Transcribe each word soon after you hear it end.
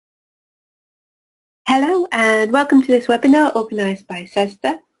Hello and welcome to this webinar organised by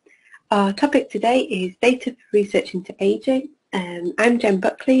CESSDA. Our topic today is Data for Research into Ageing. I'm Jen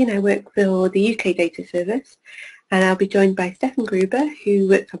Buckley and I work for the UK Data Service, and I'll be joined by Stefan Gruber, who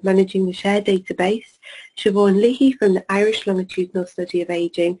works on managing the shared database, Siobhan Leahy from the Irish Longitudinal Study of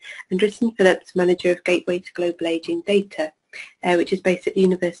Ageing, and Tristan Phillips, Manager of Gateway to Global Ageing Data, which is based at the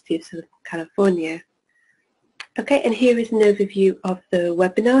University of Southern California. Okay, and here is an overview of the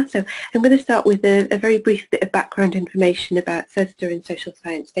webinar. So I'm going to start with a very brief bit of background information about CESSDA and social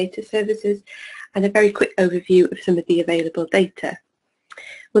science data services and a very quick overview of some of the available data.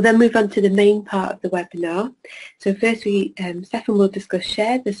 We'll then move on to the main part of the webinar. So first Stefan will discuss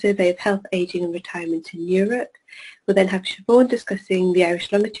SHARE, the Survey of Health, Ageing and Retirement in Europe. We'll then have Siobhan discussing the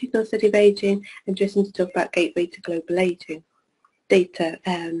Irish Longitudinal Study of Ageing and Tristan to talk about Gateway to Global Ageing data.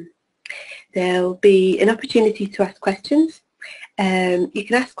 There'll be an opportunity to ask questions. You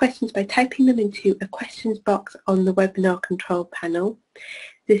can ask questions by typing them into a questions box on the webinar control panel.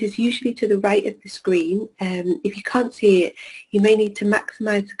 This is usually to the right of the screen. If you can't see it, you may need to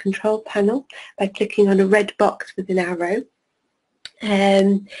maximise the control panel by clicking on a red box with an arrow.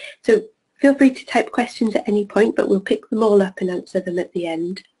 So feel free to type questions at any point, but we'll pick them all up and answer them at the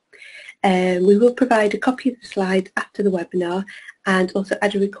end. We will provide a copy of the slides after the webinar and also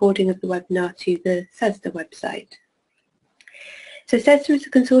add a recording of the webinar to the CESSDA website. So CESSDA is a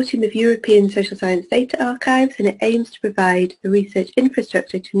consortium of European social science data archives, and it aims to provide a research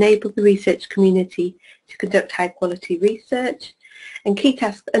infrastructure to enable the research community to conduct high quality research. And key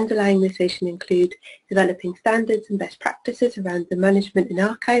tasks underlying this vision include developing standards and best practices around the management and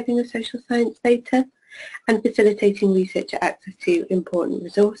archiving of social science data and facilitating researcher access to important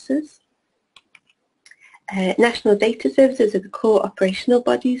resources. National data services are the core operational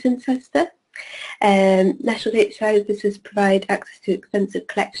bodies in CESSDA. National data services provide access to extensive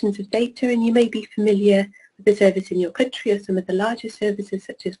collections of data, and you may be familiar with the service in your country or some of the larger services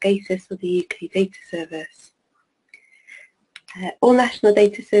such as GASIS or the UK Data Service. All national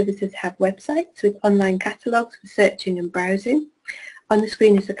data services have websites with online catalogues for searching and browsing. On the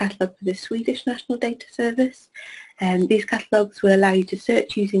screen is the catalogue for the Swedish National Data Service. These catalogues will allow you to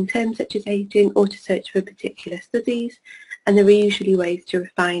search using terms such as ageing or to search for particular studies, and there are usually ways to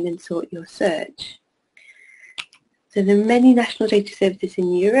refine and sort your search. So there are many national data services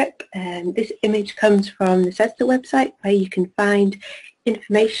in Europe. This image comes from the CESSDA website, where you can find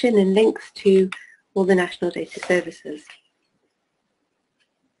information and links to all the national data services.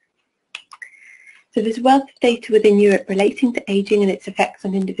 So there's a wealth of data within Europe relating to ageing and its effects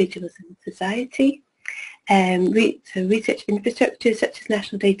on individuals and society. So research infrastructures such as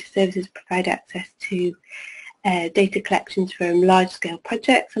national data services provide access to data collections from large-scale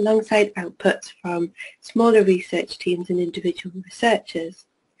projects alongside outputs from smaller research teams and individual researchers.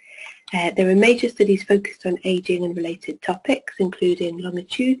 There are major studies focused on ageing and related topics, including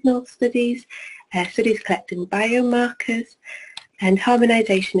longitudinal studies, studies collecting biomarkers, and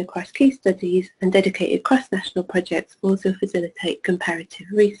harmonisation across key studies and dedicated cross-national projects also facilitate comparative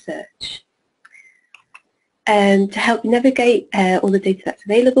research. To help navigate all the data that's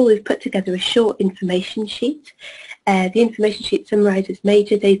available, we've put together a short information sheet. The information sheet summarises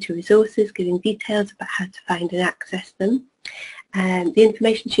major data resources, giving details about how to find and access them. The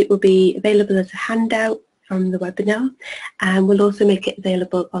information sheet will be available as a handout from the webinar, and we'll also make it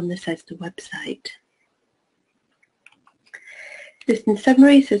available on the CESSDA website. Just in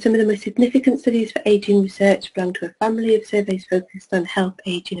summary, so some of the most significant studies for ageing research belong to a family of surveys focused on health,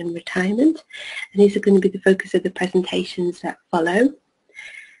 ageing and retirement, and these are going to be the focus of the presentations that follow.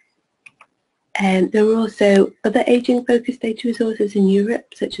 There are also other ageing-focused data resources in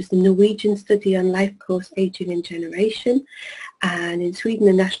Europe, such as the Norwegian study on life course ageing and generation, and in Sweden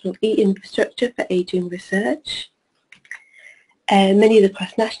the National E-Infrastructure for Ageing Research. Many of the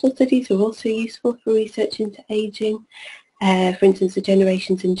cross-national studies are also useful for research into ageing. For instance, the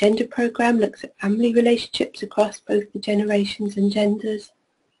Generations and Gender programme looks at family relationships across both the generations and genders.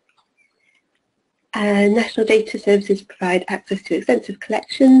 And national data services provide access to extensive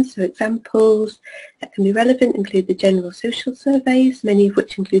collections, so examples that can be relevant include the general social surveys, many of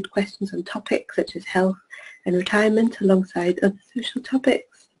which include questions on topics such as health and retirement alongside other social topics.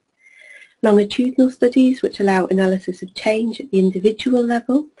 Longitudinal studies, which allow analysis of change at the individual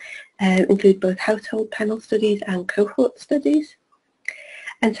level, include both household panel studies and cohort studies.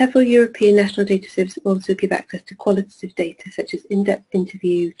 And several European national data services also give access to qualitative data such as in-depth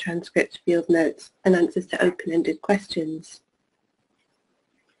interview, transcripts, field notes, and answers to open-ended questions.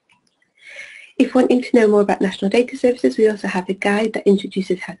 If wanting to know more about national data services, we also have a guide that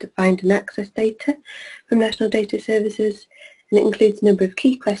introduces how to find and access data from national data services. and it includes a number of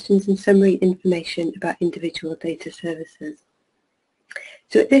key questions and summary information about individual data services.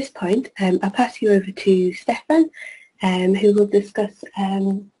 So at this point, I'll pass you over to Stefan, who will discuss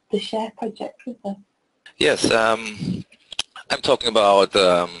the SHARE project with us. Yes, I'm talking about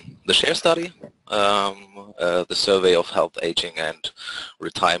the SHARE study, the survey of health, aging and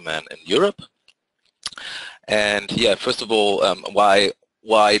retirement in Europe. And yeah, first of all, why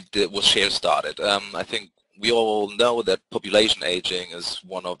was SHARE started? I think we all know that population aging is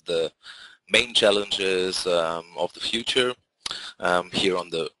one of the main challenges of the future. Here on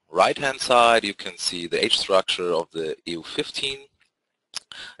the right-hand side, you can see the age structure of the EU15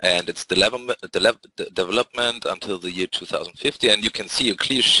 and its development until the year 2050, and you can see a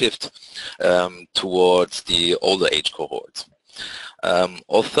clear shift towards the older age cohorts.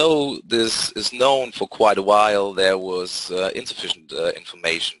 Although this is known for quite a while, there was insufficient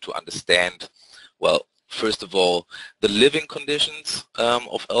information to understand, well, first of all, the living conditions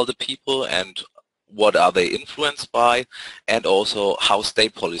of elder people and what are they influenced by, and also how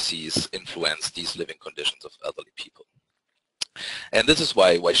state policies influence these living conditions of elderly people. And this is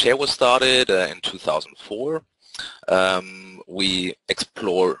why SHARE was started in 2004. We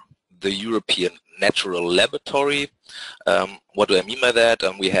explore the European Natural Laboratory. What do I mean by that?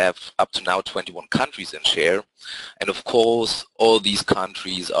 We have up to now 21 countries in SHARE, and of course all these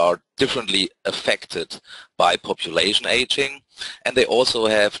countries are differently affected by population aging, and they also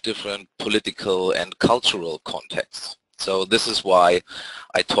have different political and cultural contexts. So this is why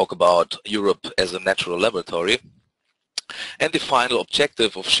I talk about Europe as a natural laboratory. And the final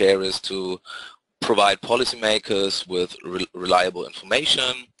objective of SHARE is to provide policymakers with reliable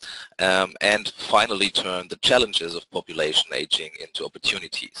information and finally turn the challenges of population aging into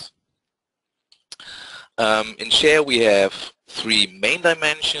opportunities. In SHARE we have three main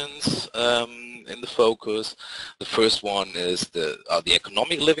dimensions in the focus. The first one is the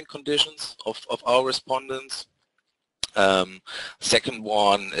economic living conditions of our respondents. Second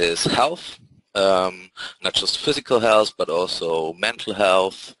one is health. Not just physical health, but also mental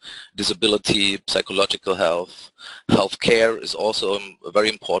health, disability, psychological health. Healthcare is also a very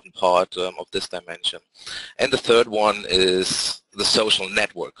important part of this dimension. And the third one is the social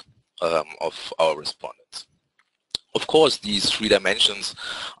network of our respondents. Of course, these three dimensions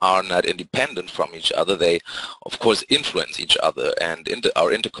are not independent from each other. They, of course, influence each other and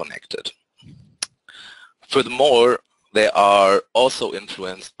are interconnected. Furthermore, they are also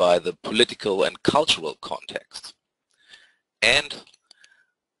influenced by the political and cultural context. And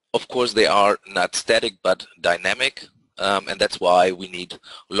of course they are not static but dynamic, and that's why we need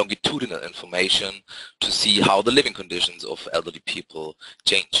longitudinal information to see how the living conditions of elderly people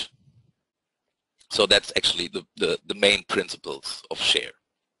change. So that's actually the main principles of SHARE.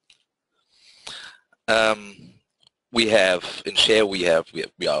 We have in SHARE we are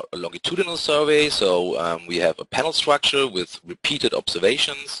a longitudinal survey, so we have a panel structure with repeated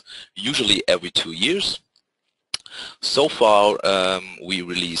observations, usually every 2 years. So far we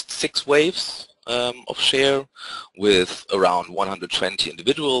released 6 waves of SHARE with around 120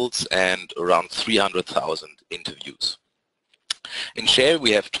 individuals and around 300,000 interviews. In SHARE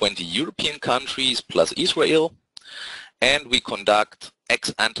we have 20 European countries plus Israel, and we conduct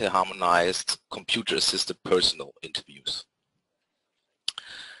ex-ante harmonized computer-assisted personal interviews.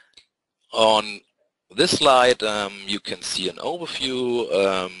 On this slide you can see an overview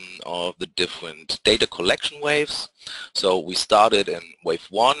of the different data collection waves. So we started in wave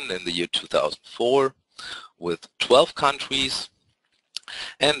 1 in the year 2004 with 12 countries,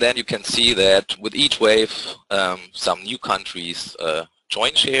 and then you can see that with each wave some new countries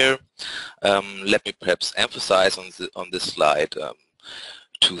join SHARE. Let me perhaps emphasize on this slide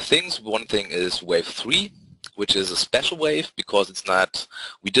 2 things. One thing is wave 3, which is a special wave because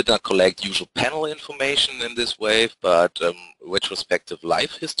we did not collect usual panel information in this wave, but retrospective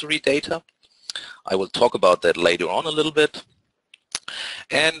life history data. I will talk about that later on a little bit.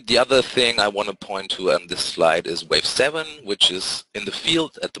 And the other thing I want to point to on this slide is wave 7, which is in the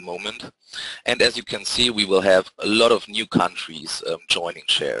field at the moment. And as you can see, we will have a lot of new countries joining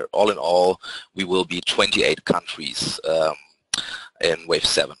SHARE. All in all, we will be 28 countries in wave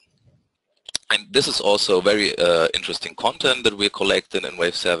 7. And this is also very interesting content that we're collecting in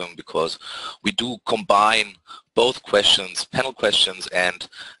wave 7, because we do combine both questions, panel questions, and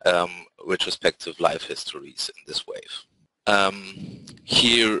retrospective life histories in this wave.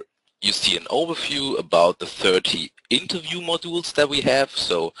 Here you see an overview about the 30 interview modules that we have.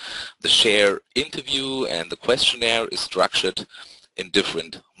 So the SHARE interview and the questionnaire is structured in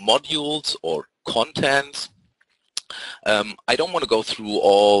different modules or contents. I don't want to go through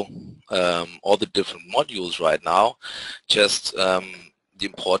all the different modules right now. Just the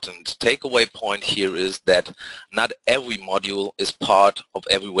important takeaway point here is that not every module is part of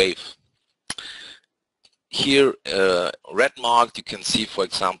every wave. Here, red marked, you can see, for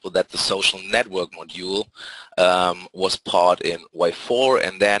example, that the social network module was part in wave 4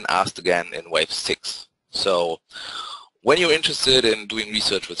 and then asked again in wave 6. So when you're interested in doing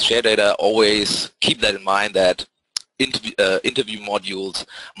research with share data, always keep that in mind, that interview modules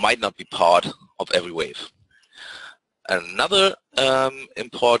might not be part of every wave. Another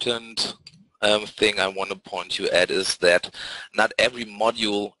important thing I want to point you at is that not every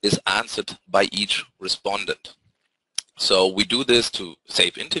module is answered by each respondent. So we do this to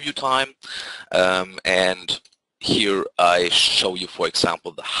save interview time, and here I show you, for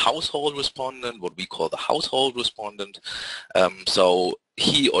example, the household respondent, what we call the household respondent. So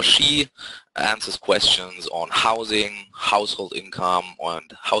he or she answers questions on housing, household income,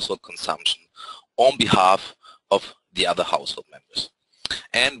 and household consumption on behalf of the other household members.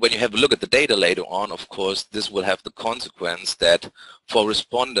 And when you have a look at the data later on, of course, this will have the consequence that for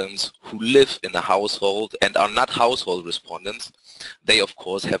respondents who live in a household and are not household respondents, they of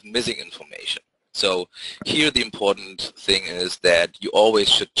course have missing information. So here the important thing is that you always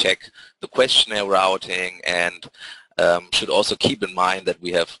should check the questionnaire routing, and should also keep in mind that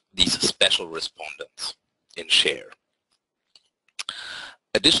we have these special respondents in share.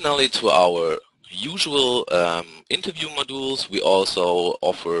 Additionally to our usual interview modules, we also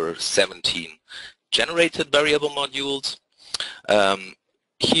offer 17 generated variable modules.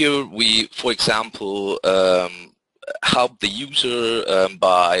 Here we, for example, help the user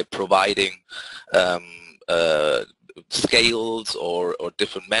by providing scales or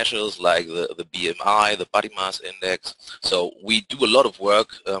different measures like the BMI, the body mass index. So we do a lot of work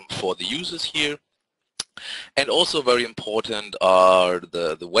for the users here. And also very important are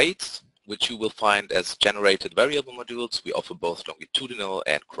the weights, which you will find as generated variable modules. We offer both longitudinal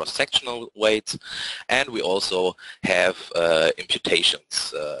and cross-sectional weights, and we also have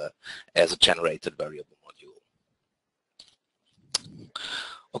imputations as a generated variable module.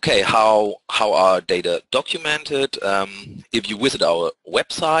 Okay, how are data documented? If you visit our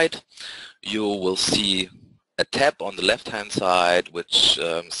website, you will see a tab on the left-hand side which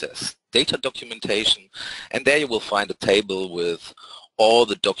says data documentation, and there you will find a table with all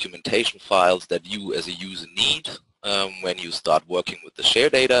the documentation files that you as a user need when you start working with the share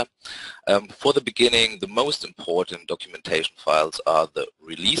data. For the beginning, the most important documentation files are the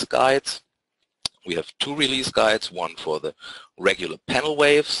release guides. We have 2 release guides, one for the regular panel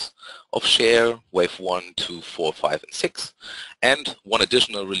waves of share, wave 1, 2, 4, 5, and 6, and one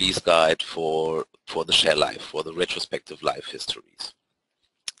additional release guide for the share life, for the retrospective life histories.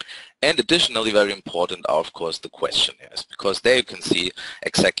 And additionally, very important are, of course, the questionnaires, because there you can see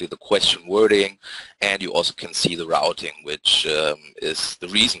exactly the question wording, and you also can see the routing, which is the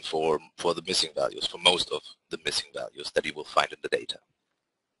reason for the missing values, for most of the missing values that you will find in the data.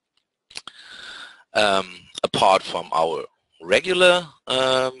 Apart from our regular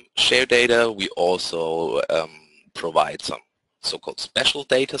share data, we also provide some so-called special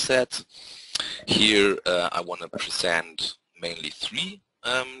data sets. Here I want to present mainly 3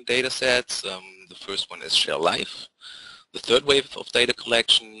 data sets. The first one is Share Life, the third wave of data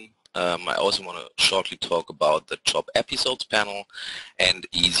collection. I also want to shortly talk about the Job Episodes panel and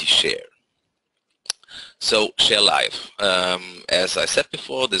Easy Share. So Share Life, as I said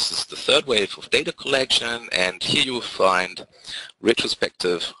before, this is the third wave of data collection, and here you will find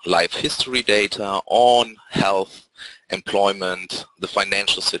retrospective life history data on health, employment, the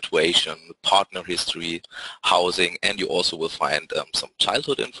financial situation, partner history, housing, and you also will find some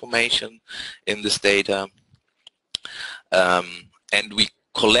childhood information in this data. And we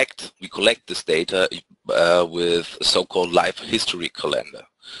collect this data with a so-called life history calendar.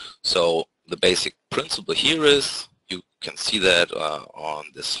 So the basic principle here is, you can see that on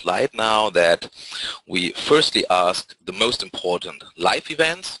this slide now, that we firstly ask the most important life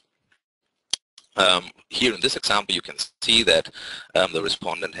events. Here in this example you can see that the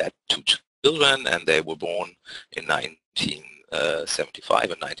respondent had 2 children and they were born in 1975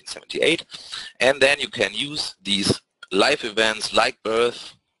 and 1978, and then you can use these life events like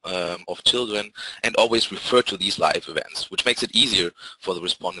birth of children and always refer to these life events, which makes it easier for the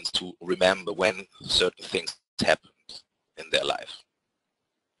respondents to remember when certain things happened in their life.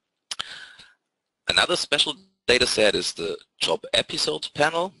 Another special data set is the Job Episodes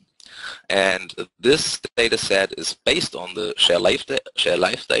panel, and this data set is based on the Share Life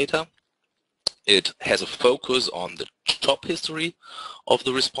data. It has a focus on the job history of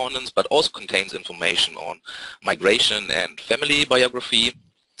the respondents, but also contains information on migration and family biography.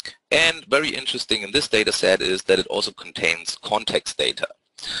 And very interesting in this data set is that it also contains context data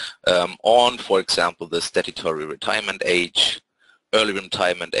on, for example, the statutory retirement age, early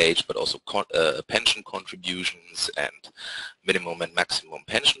retirement age, but also pension contributions and minimum and maximum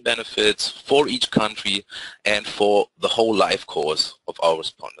pension benefits for each country and for the whole life course of our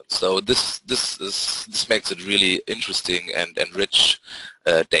respondents. So this makes it really interesting and rich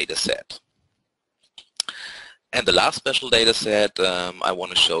data set. And the last special data set I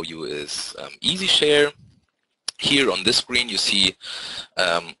want to show you is EasyShare. Here on this screen you see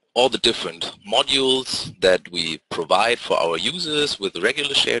all the different modules that we provide for our users with the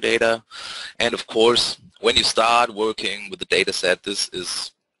regular share data. And of course, when you start working with the data set, this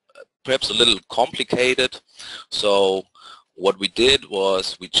is perhaps a little complicated. So what we did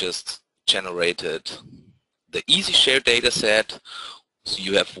was we just generated the EasyShare data set. So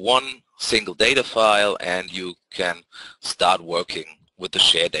you have one single data file and you can start working with the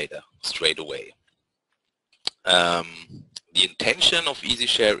share data straight away. The intention of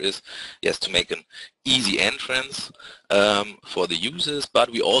EasyShare is, yes, to make an easy entrance for the users, but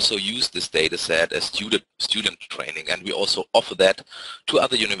we also use this data set as student training, and we also offer that to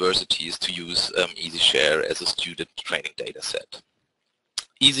other universities to use EasyShare as a student training data set.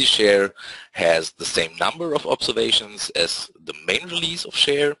 EasyShare has the same number of observations as the main release of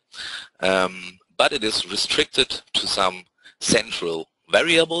Share, but it is restricted to some central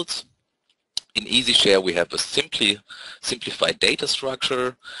variables. In EasyShare we have a simplified data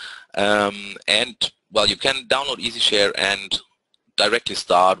structure, and well, you can download EasyShare and directly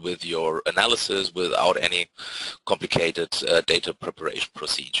start with your analysis without any complicated data preparation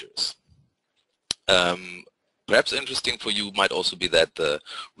procedures. Perhaps interesting for you might also be that the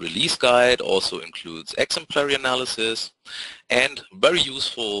release guide also includes exemplary analysis, and very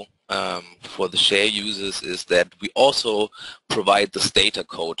useful for the Share users is that we also provide the Stata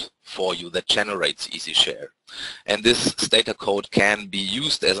code for you that generates EasyShare. And this Stata code can be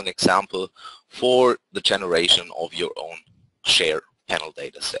used as an example for the generation of your own Share panel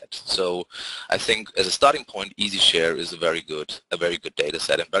data set. So I think as a starting point, EasyShare is a very good data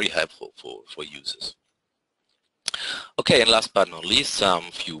set and very helpful for users. Okay, and last but not least, some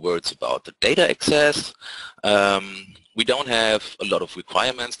few words about the data access. We don't have a lot of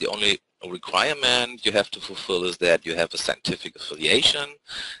requirements. The only requirement you have to fulfill is that you have a scientific affiliation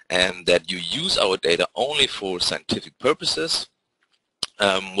and that you use our data only for scientific purposes.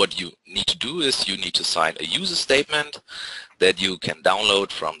 What you need to do is you need to sign a user statement that you can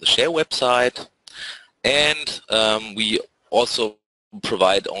download from the Share website, and we also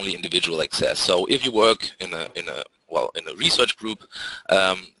provide only individual access. So if you work in a research group,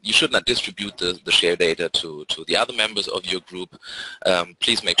 you should not distribute the Share data to the other members of your group.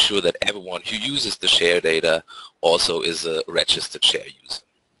 Please make sure that everyone who uses the Share data also is a registered Share user.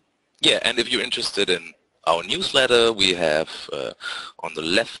 Yeah, and if you're interested in our newsletter, we have on the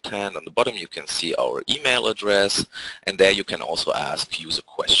left hand, on the bottom, you can see our email address, and there you can also ask user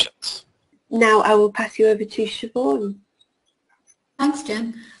questions. Now I will pass you over to Siobhan. Thanks,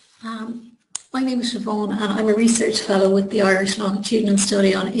 Jen. My name is Siobhan and I'm a research fellow with the Irish Longitudinal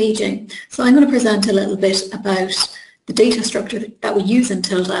Study on Aging. So I'm going to present a little bit about the data structure that we use in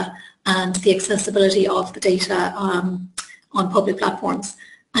TILDA and the accessibility of the data on public platforms.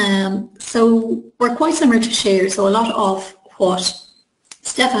 So we're quite similar to Share, so a lot of what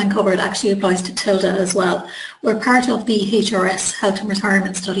Stefan covered actually applies to TILDA as well. We're part of the HRS Health and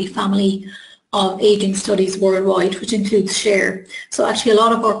Retirement Study family of aging studies worldwide, which includes Share. So actually a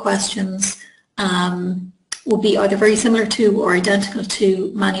lot of our questions will be either very similar to or identical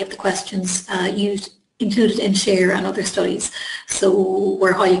to many of the questions included in Share and other studies. So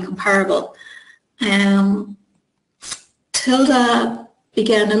we're highly comparable. TILDA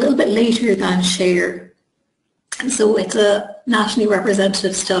began a little bit later than Share. And so it's a nationally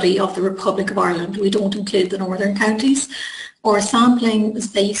representative study of the Republic of Ireland. We don't include the northern counties. Our sampling is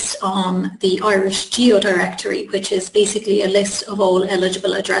based on the Irish Geodirectory, which is basically a list of all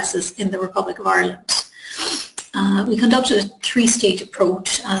eligible addresses in the Republic of Ireland. We conducted a three-stage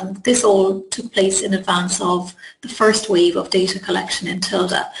approach, and this all took place in advance of the first wave of data collection in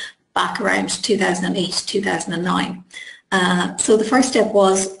TILDA back around 2008-2009. So the first step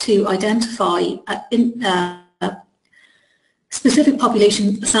was to identify specific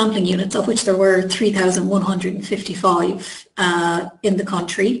population sampling units, of which there were 3,155 in the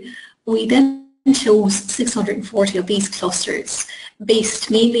country. We then chose 640 of these clusters based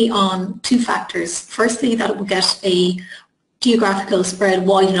mainly on two factors. Firstly, that it would get a geographical spread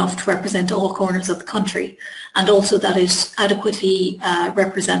wide enough to represent all corners of the country, and also that it adequately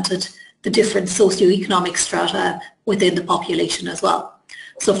represented the different socioeconomic strata within the population as well.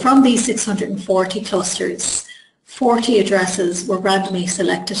 So from these 640 clusters, 40 addresses were randomly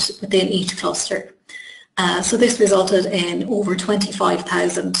selected within each cluster. So this resulted in over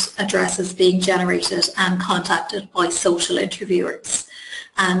 25,000 addresses being generated and contacted by social interviewers.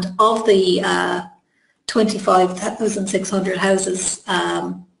 And of the 25,600 houses,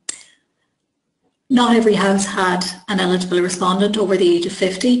 not every house had an eligible respondent over the age of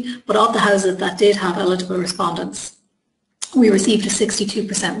 50, but of the houses that did have eligible respondents, we received a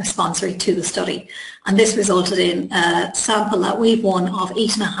 62% response rate to the study, and this resulted in a sample at wave 1 of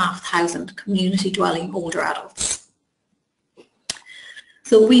 8,500 community dwelling older adults.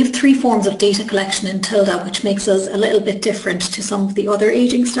 So we have 3 forms of data collection in TILDA, which makes us a little bit different to some of the other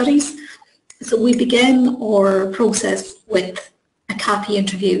ageing studies. So we begin our process with a CAPI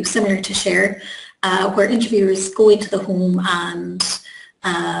interview similar to SHARE, where interviewers go into the home and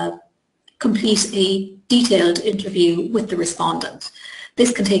complete a detailed interview with the respondent.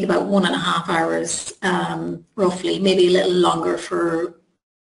 This can take about 1.5 hours, roughly, maybe a little longer for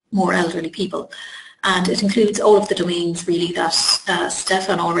more elderly people. And it includes all of the domains really that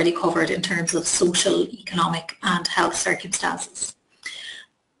Stefan already covered in terms of social, economic and health circumstances.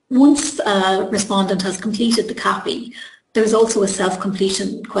 Once a respondent has completed the CAPI, there's also a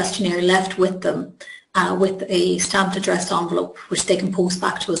self-completion questionnaire left with them with a stamped addressed envelope, which they can post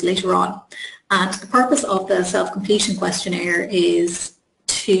back to us later on. And the purpose of the self-completion questionnaire is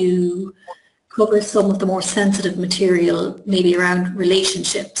to cover some of the more sensitive material, maybe around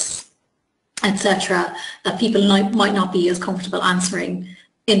relationships, etc., that people might not be as comfortable answering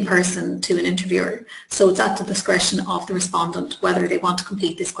in person to an interviewer. So it's at the discretion of the respondent whether they want to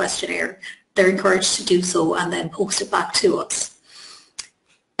complete this questionnaire. They're encouraged to do so and then post it back to us.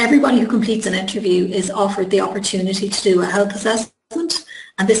 Everybody who completes an interview is offered the opportunity to do a health assessment,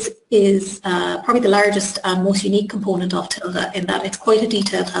 and this is probably the largest and most unique component of TILDA in that it's quite a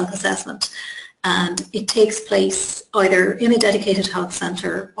detailed health assessment, and it takes place either in a dedicated health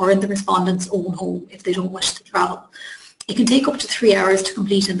centre or in the respondent's own home if they don't wish to travel. It can take up to 3 hours to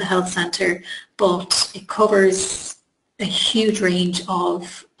complete in the health centre, but it covers a huge range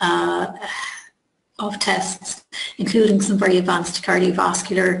of tests, including some very advanced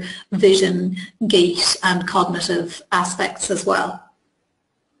cardiovascular, vision, gait and cognitive aspects as well.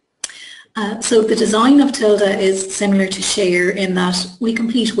 So the design of TILDA is similar to SHARE in that we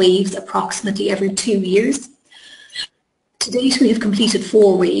complete waves approximately every 2 years. To date we have completed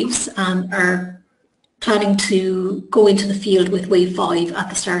 4 waves and are planning to go into the field with wave 5 at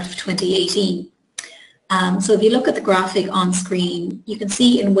the start of 2018. So if you look at the graphic on screen, you can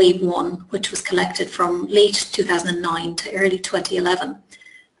see in wave 1, which was collected from late 2009 to early 2011,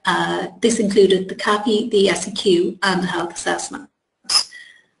 this included the CAPI, the SEQ and the health assessment.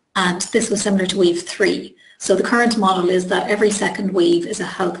 And this was similar to wave 3. So the current model is that every second wave is a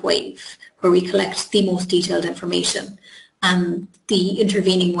health wave, where we collect the most detailed information. And the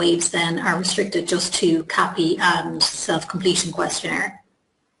intervening waves then are restricted just to CAPI and self-completion questionnaire.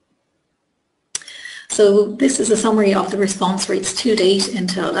 So this is a summary of the response rates to date in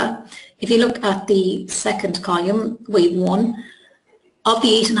TILDA. If you look at the second column, wave 1, of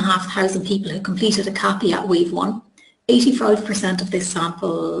the 8,500 people who completed a CAPI at wave 1, 85% of this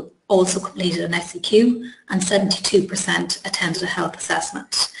sample also completed an SEQ and 72% attended a health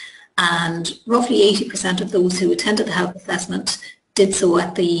assessment. And roughly 80% of those who attended the health assessment did so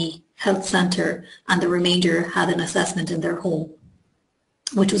at the health centre, and the remainder had an assessment in their home,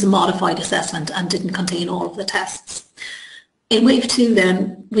 which was a modified assessment and didn't contain all of the tests. In wave 2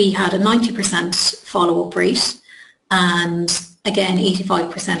 then, we had a 90% follow-up rate, and again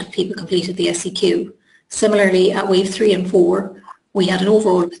 85% of people completed the SEQ. Similarly, at wave 3 and 4, we had an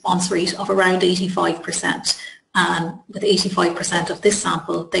overall response rate of around 85%, and with 85% of this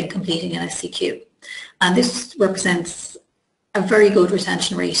sample then completing an SEQ. And this represents a very good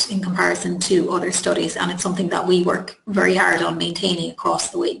retention rate in comparison to other studies, and it's something that we work very hard on maintaining across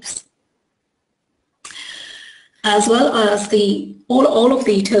the waves. As well as all of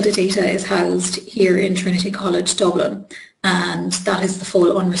the TILDA data is housed here in Trinity College Dublin, and that is the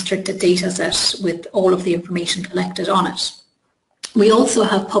full unrestricted data set with all of the information collected on it. We also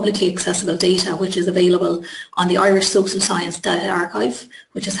have publicly accessible data which is available on the Irish Social Science Data Archive,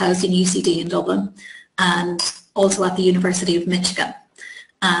 which is housed in UCD in Dublin, and also at the University of Michigan.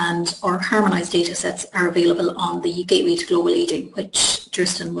 And our harmonised data sets are available on the Gateway to Global Ageing, which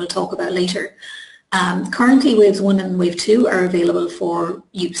Tristan will talk about later. Currently waves 1 and wave 2 are available for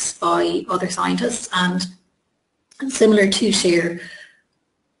use by other scientists, and And similar to SHARE,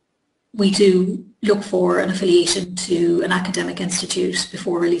 we do look for an affiliation to an academic institute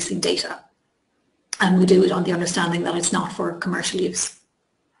before releasing data. And we do it on the understanding that it's not for commercial use.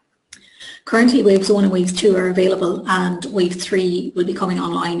 Currently, Waves 1 and Waves 2 are available, and Wave 3 will be coming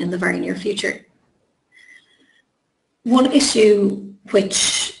online in the very near future. One issue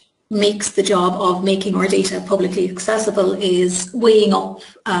which makes the job of making our data publicly accessible is weighing up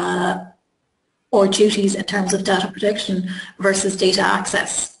our duties in terms of data protection versus data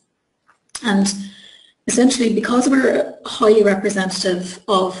access. And essentially, because we're highly representative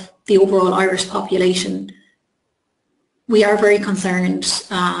of the overall Irish population, we are very concerned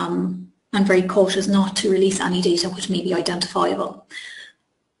and very cautious not to release any data which may be identifiable.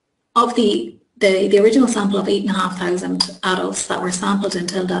 Of the original sample of 8,500 adults that were sampled in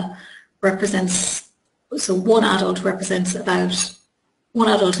TILDA represents, so one adult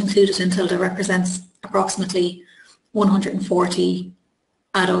included in TILDA represents approximately 140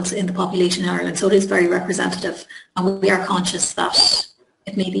 adults in the population in Ireland, so it is very representative, and we are conscious that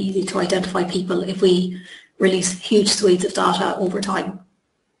it may be easy to identify people if we release huge swathes of data over time.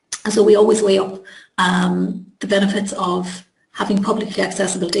 And so we always weigh up the benefits of having publicly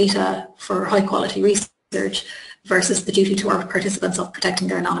accessible data for high quality research versus the duty to our participants of protecting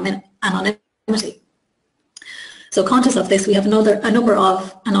their anonymity. So conscious of this, we have a number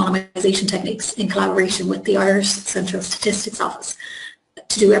of anonymisation techniques in collaboration with the Irish Central Statistics Office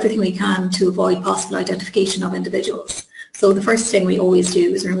to do everything we can to avoid possible identification of individuals. So the first thing we always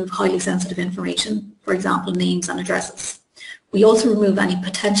do is remove highly sensitive information, for example, names and addresses. We also remove any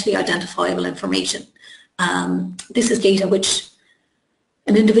potentially identifiable information. This is data which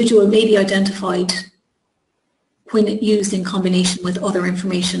an individual may be identified when used in combination with other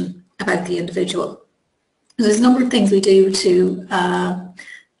information about the individual. There's a number of things we do to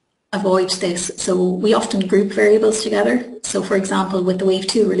avoid this. So we often group variables together. So for example, with the Wave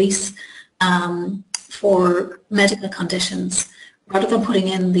 2 release for medical conditions, rather than putting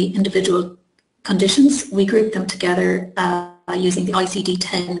in the individual conditions, we group them together using the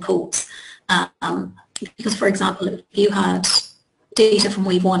ICD-10 codes. Because for example, if you had data from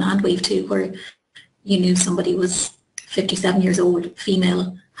Wave 1 and Wave 2 where you knew somebody was 57 years old,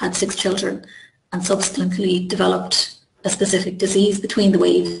 female, had 6 children, and subsequently developed a specific disease between the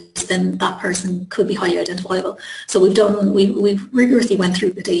waves, then that person could be highly identifiable. So we've rigorously went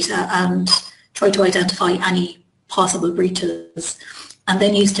through the data and tried to identify any possible breaches, and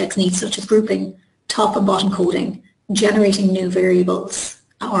then used techniques such as grouping, top and bottom coding, generating new variables,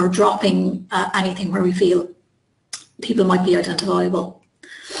 or dropping anything where we feel people might be identifiable.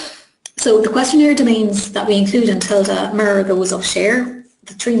 So the questionnaire domains that we include in TILDA mirror those of SHARE.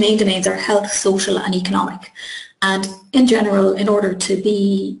 The 3 main domains are health, social and economic. And in general, in order to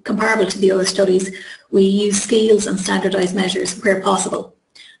be comparable to the other studies, we use scales and standardized measures where possible.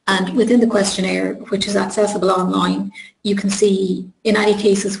 And within the questionnaire, which is accessible online, you can see in any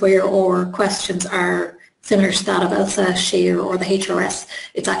cases where our questions are similar to that of ELSA, SHARE or the HRS,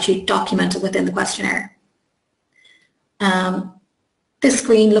 it's actually documented within the questionnaire. This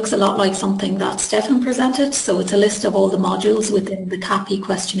screen looks a lot like something that Stefan presented, so it's a list of all the modules within the CAPI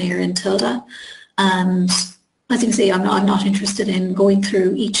questionnaire in TILDA. And as you can see, I'm not interested in going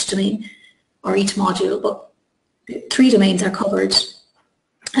through each domain or each module, but 3 domains are covered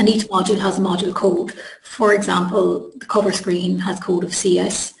and each module has a module code. For example, the cover screen has code of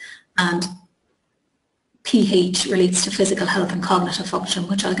CS, and PH relates to physical health and cognitive function,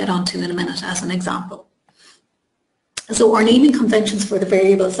 which I'll get onto in a minute as an example. So our naming conventions for the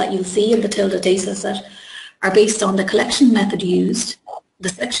variables that you'll see in the TILDA dataset are based on the collection method used, the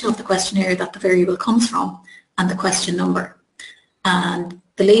section of the questionnaire that the variable comes from, and the question number. And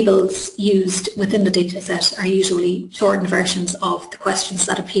the labels used within the dataset are usually shortened versions of the questions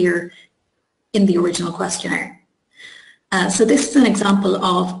that appear in the original questionnaire. So this is an example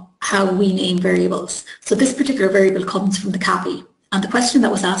of how we name variables. So this particular variable comes from the CAPI, and the question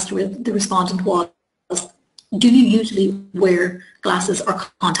that was asked with the respondent was, do you usually wear glasses or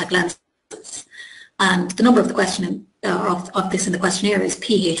contact lenses? And the number of the question of this in the questionnaire is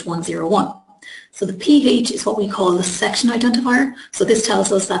PH101. So the PH is what we call the section identifier. So this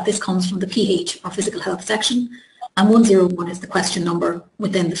tells us that this comes from the PH or physical health section, and 101 is the question number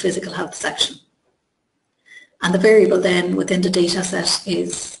within the physical health section. And the variable then within the data set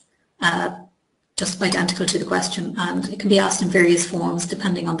is just identical to the question, and it can be asked in various forms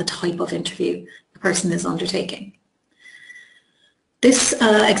depending on the type of interview the person is undertaking. This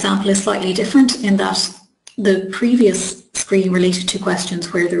example is slightly different in that the previous screen related to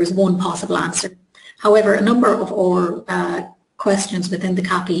questions where there is one possible answer. However, a number of our questions within the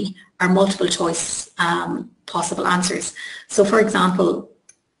CAPI are multiple choice possible answers. So for example,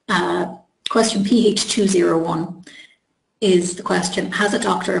 question PH201 is the question, has a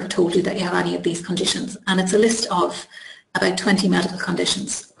doctor ever told you that you have any of these conditions? And it's a list of about 20 medical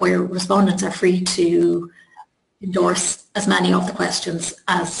conditions where respondents are free to endorse as many of the questions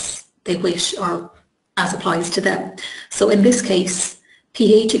as they wish or as applies to them. So in this case,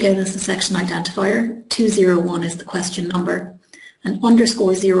 PH again is the section identifier, 201 is the question number, and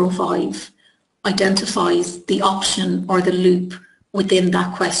 _05 identifies the option or the loop within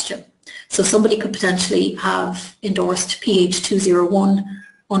that question. So somebody could potentially have endorsed PH201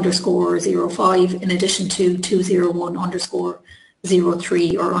 _05 in addition to 201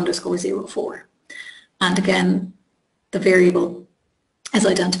 _03 or _04. And again, the variable is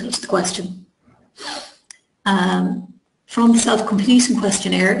identical to the question. From the self-completion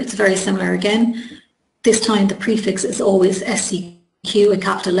questionnaire, it's very similar again. This time the prefix is always SCQ in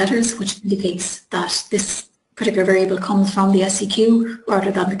capital letters, which indicates that this particular variable comes from the SCQ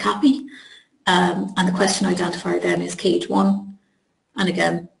rather than the CAPI. And the question identifier then is KH1. And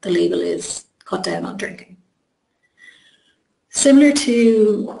again, the label is cut down on drinking. Similar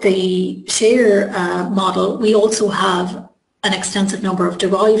to the share model, we also have an extensive number of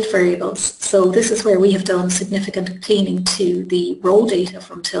derived variables. So this is where we have done significant cleaning to the raw data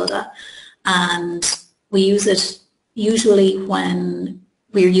from TILDA, and we use it usually when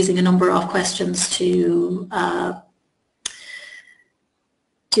we're using a number of questions to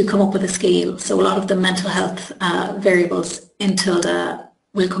come up with a scale. So a lot of the mental health variables in TILDA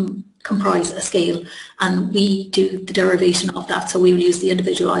will comprise a scale, and we do the derivation of that, so we will use the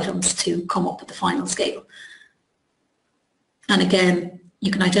individual items to come up with the final scale. And again,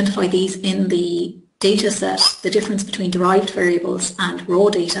 you can identify these in the data set. The difference between derived variables and raw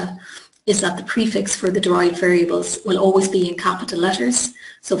data is that the prefix for the derived variables will always be in capital letters.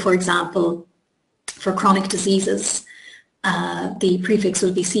 So for example, for chronic diseases, the prefix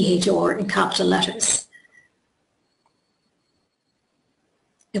will be CHR in capital letters.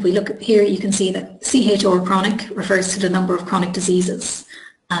 If we look at here, you can see that CHR chronic refers to the number of chronic diseases.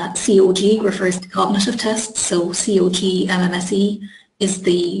 COG refers to cognitive tests, so COG MMSE is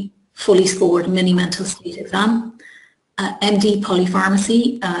the fully scored mini mental state exam. MD polypharmacy,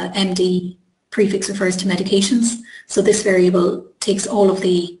 MD prefix refers to medications, so this variable takes all of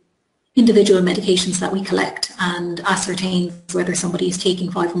the individual medications that we collect and ascertains whether somebody is taking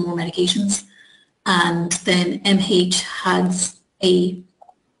 5 or more medications. And then MH has a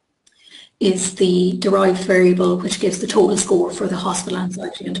is the derived variable which gives the total score for the hospital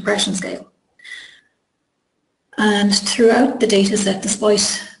anxiety and depression scale. And throughout the data set, despite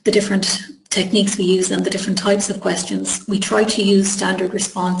the different techniques we use and the different types of questions, we try to use standard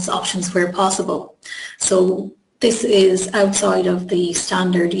response options where possible. So this is outside of the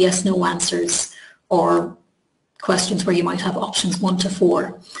standard yes-no answers or questions where you might have options 1 to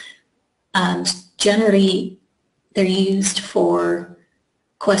 4. And generally they're used for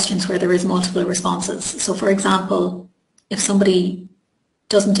questions where there is multiple responses. So for example, if somebody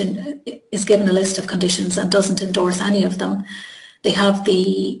is given a list of conditions and doesn't endorse any of them, they have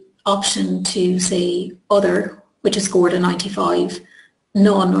the option to say other, which is scored a 95,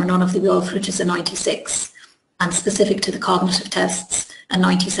 none or none of the above, which is a 96, and specific to the cognitive tests, a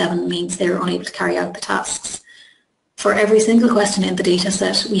 97 means they're unable to carry out the tasks. For every single question in the data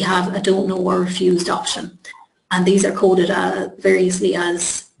set, we have a don't know or refused option. And these are coded variously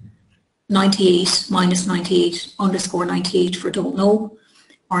as 98 minus 98 underscore 98 for don't know,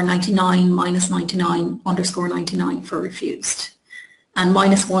 or 99 minus 99 underscore 99 for refused. And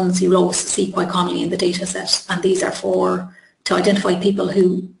 -1s you'll also see quite commonly in the data set, and these are to identify people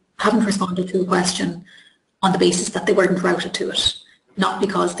who haven't responded to a question on the basis that they weren't routed to it, not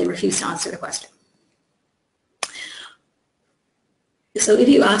because they refused to answer the question. So if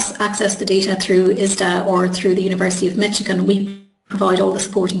you access the data through CESSDA or through the University of Michigan, we provide all the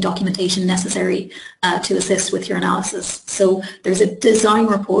supporting documentation necessary to assist with your analysis. So there's a design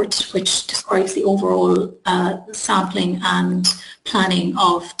report which describes the overall sampling and planning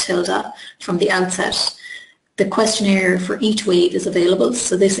of TILDA from the outset. The questionnaire for each wave is available,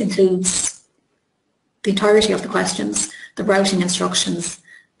 so this includes the entirety of the questions, the routing instructions,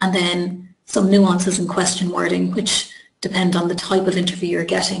 and then some nuances in question wording which depend on the type of interview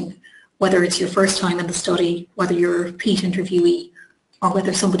you're getting, whether it's your first time in the study, whether you're a repeat interviewee, or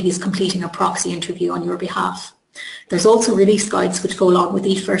whether somebody is completing a proxy interview on your behalf. There's also release guides which go along with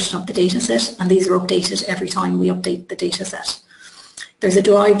each version of the dataset, and these are updated every time we update the dataset. There's a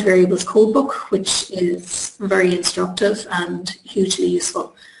derived variables codebook which is very instructive and hugely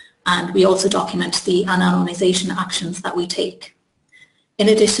useful. and we also document the anonymization actions that we take. In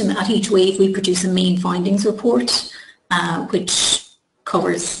addition, at each wave we produce a main findings report which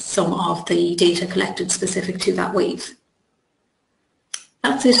covers some of the data collected specific to that wave.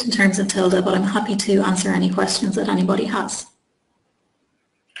 That's it in terms of TILDA, but I'm happy to answer any questions that anybody has.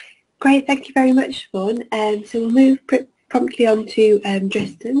 Great, thank you very much, Siobhan. So we'll move promptly on to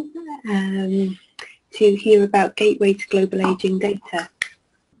Tristan to hear about Gateway to Global Aging data.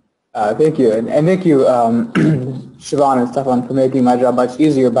 Thank you, and thank you, Siobhan and Stefan, for making my job much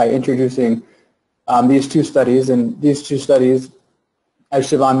easier by introducing these two studies. And these two studies, as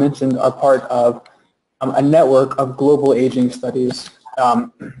Siobhan mentioned, are part of a network of global aging studies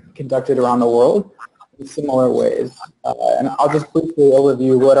conducted around the world in similar ways. And I'll just briefly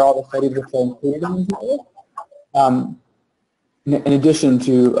overview what are all the studies that are included in this network. In addition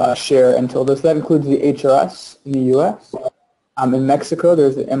to SHARE and TILDA, so that includes the HRS in the US. In Mexico,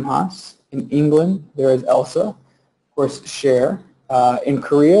 there's the MHAS. In England, there is ELSA. Of course, SHARE. In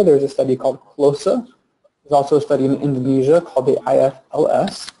Korea, there's a study called CLOSA. There's also a study in Indonesia called the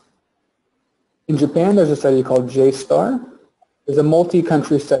IFLS. In Japan, there's a study called JSTAR. There's a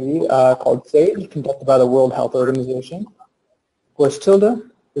multi-country study called SAGE, conducted by the World Health Organization. Of course,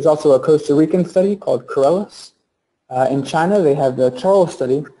 TILDA. There's also a Costa Rican study called CORELLIS. In China, they have the Charles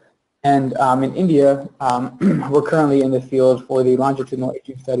study. And in India, we're currently in the field for the longitudinal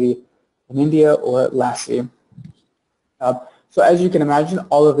aging study in India, or LASI. So as you can imagine,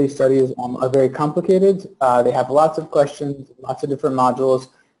 all of these studies are very complicated. They have lots of questions, lots of different modules.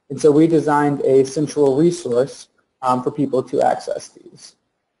 And so we designed a central resource for people to access these.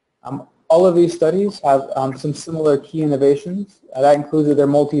 All of these studies have some similar key innovations. That includes that they're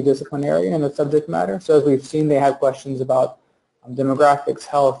multidisciplinary in the subject matter. So as we've seen, they have questions about demographics,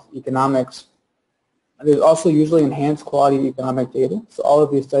 health, economics. And there's also usually enhanced quality economic data. So all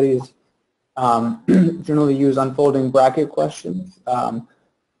of these studies generally use unfolding bracket questions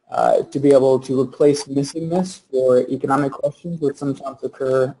to be able to replace missingness for economic questions, which sometimes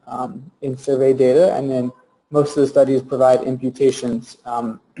occur in survey data. And then most of the studies provide imputations,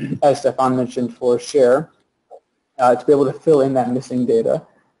 as Stefan mentioned, for SHARE, to be able to fill in that missing data.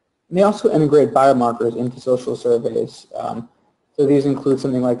 And they also integrate biomarkers into social surveys. So these include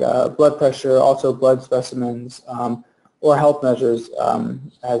something like blood pressure, also blood specimens, or health measures,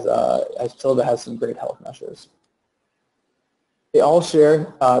 as TILDA has some great health measures. They all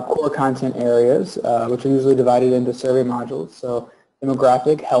share core content areas, which are usually divided into survey modules. So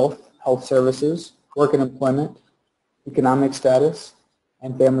demographic, health services, work and employment, economic status,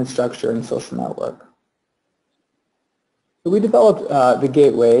 and family structure and social network. So we developed the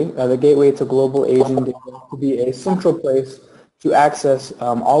Gateway to Global Aging data, to be a central place to access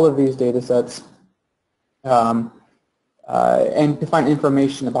all of these data sets and to find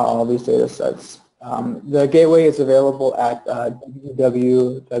information about all of these data sets. The Gateway is available at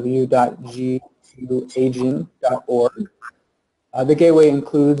www.g2aging.org. The Gateway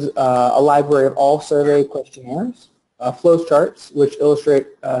includes a library of all survey questionnaires, flowcharts which illustrate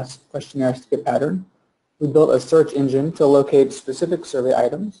questionnaire skip pattern. We built a search engine to locate specific survey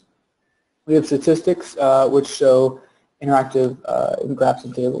items. We have statistics which show interactive graphs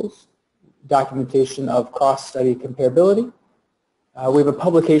and tables, documentation of cross-study comparability. We have a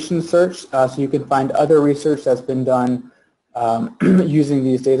publication search, so you can find other research that's been done using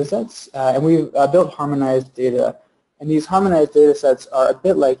these data sets. And we've built harmonized data. And these harmonized data sets are a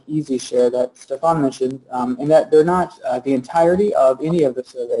bit like EasyShare that Stefan mentioned, in that they're not the entirety of any of the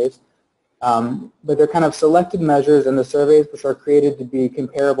surveys, but they're kind of selected measures in the surveys which are created to be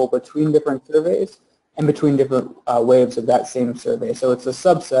comparable between different surveys and between different waves of that same survey. So it's a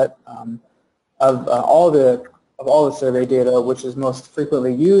subset of all the survey data which is most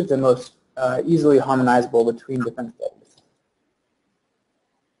frequently used and most easily harmonizable between different studies.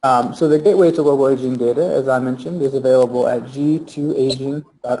 So the Gateway to Global Aging data, as I mentioned, is available at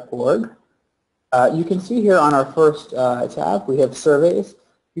g2aging.org. You can see here on our first tab, we have surveys.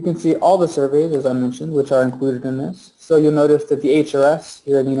 You can see all the surveys, as I mentioned, which are included in this. So you'll notice that the HRS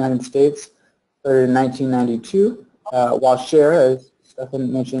here in the United States started in 1992, while SHARE, as Stefan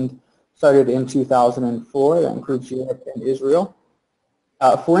mentioned, started in 2004. That includes Europe and Israel.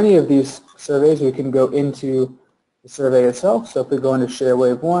 For any of these surveys, we can go into the survey itself. So if we go into SHARE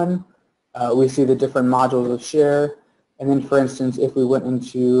Wave 1, we see the different modules of SHARE. And then, for instance, if we went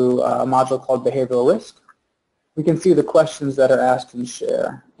into a module called Behavioral Risk, we can see the questions that are asked in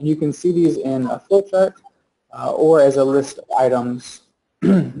SHARE. And you can see these in a flowchart or as a list of items.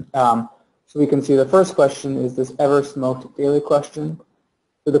 So we can see the first question is this ever smoked daily question.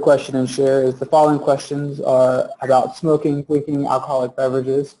 So the question in SHARE is the following questions are about smoking, drinking alcoholic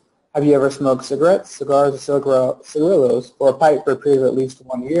beverages, Have you ever smoked cigarettes, cigars, or cigarillos, or a pipe for a period of at least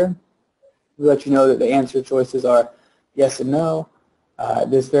 1 year? We let you know that the answer choices are yes and no.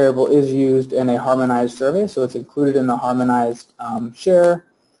 This variable is used in a harmonized survey, so it's included in the harmonized share.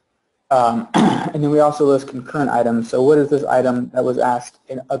 And then we also list concurrent items. So what is this item that was asked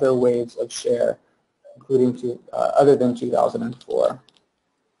in other waves of share, including other than 2004?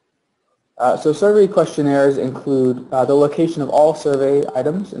 So survey questionnaires include the location of all survey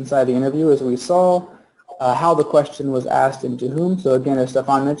items inside the interview, as we saw, how the question was asked and to whom. So again, as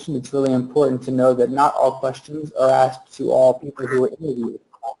Stefan mentioned, it's really important to know that not all questions are asked to all people who were interviewed.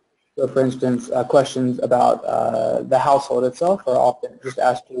 So for instance, questions about the household itself are often just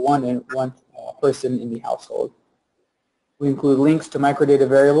asked to one person in the household. We include links to microdata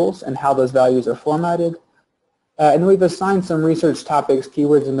variables and how those values are formatted. And we've assigned some research topics,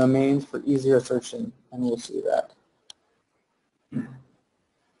 keywords, and domains for easier searching, and we'll see that.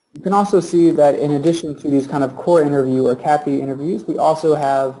 You can also see that in addition to these kind of core interview or CAPI interviews, we also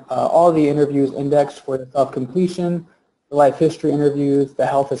have all the interviews indexed for the self-completion, the life history interviews, the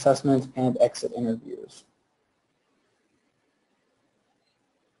health assessments, and exit interviews.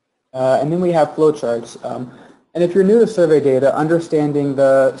 And then we have flowcharts. And if you're new to survey data, understanding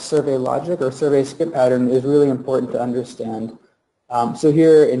the survey logic or survey skip pattern is really important to understand. So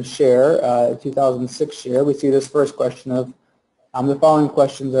here in share, 2006 share, we see this first question of the following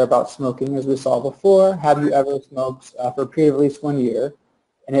questions are about smoking, as we saw before. Have you ever smoked for a period of at least 1 year?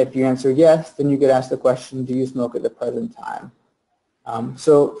 And if you answer yes, then you get asked the question, do you smoke at the present time?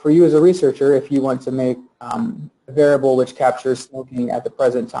 So for you as a researcher, if you want to make a variable which captures smoking at the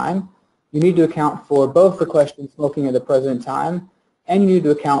present time, you need to account for both the question smoking at the present time, and you need to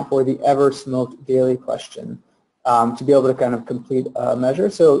account for the ever smoked daily question to be able to kind of complete a measure.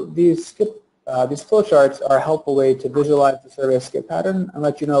 So these flowcharts are a helpful way to visualize the survey skip pattern and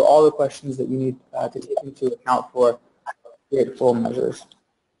let you know all the questions that you need to take into account for create full measures.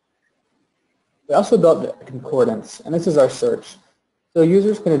 We also built a concordance, and this is our search. So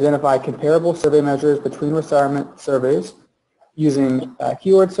users can identify comparable survey measures between retirement surveys using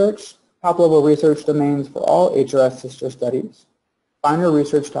keyword search, top-level research domains for all HRS sister studies, finer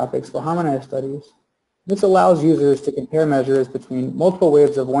research topics for harmonized studies. This allows users to compare measures between multiple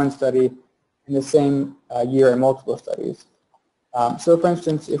waves of one study in the same year in multiple studies. So for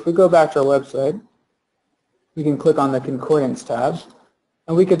instance, if we go back to our website, we can click on the concordance tab,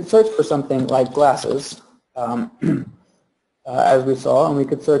 and we could search for something like glasses, as we saw, and we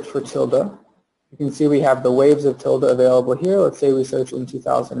could search for TILDA. You can see we have the waves of TILDA available here. Let's say we search in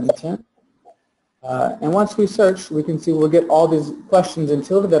 2010. And once we search, we can see we'll get all these questions in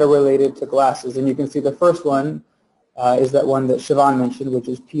TILDA that are related to glasses. And you can see the first one is that one that Siobhan mentioned, which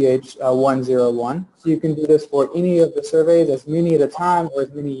is PH 101. So you can do this for any of the surveys, as many at a time or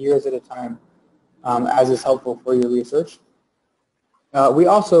as many years at a time, as is helpful for your research. We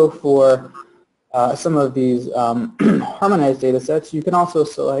also, for some of these harmonized data sets, you can also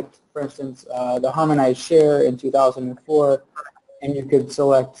select, for instance, the harmonized share in 2004, and you could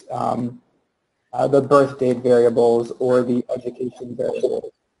select the birth date variables or the education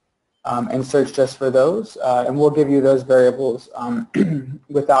variables and search just for those. And we'll give you those variables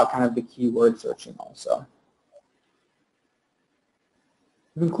without kind of the keyword searching also.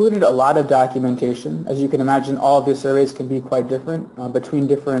 We've included a lot of documentation. As you can imagine, all of these surveys can be quite different between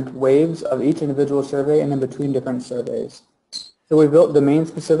different waves of each individual survey and then between different surveys. So we built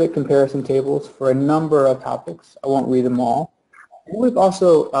domain-specific comparison tables for a number of topics. I won't read them all. And we've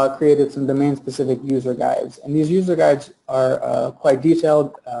also created some domain-specific user guides. And these user guides are quite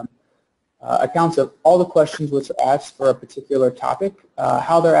detailed accounts of all the questions which are asked for a particular topic,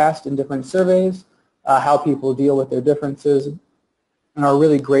 how they're asked in different surveys, how people deal with their differences, and are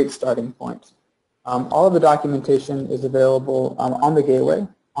really great starting points. All of the documentation is available on the Gateway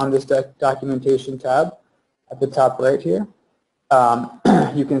on this documentation tab at the top right here.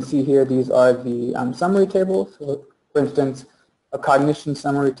 You can see here these are the summary tables. So, for instance, a cognition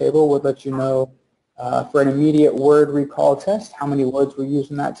summary table would let you know for an immediate word recall test how many words were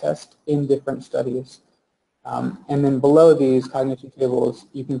used in that test in different studies. And then below these cognition tables,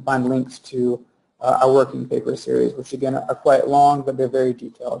 you can find links to our working paper series, which again are quite long, but they're very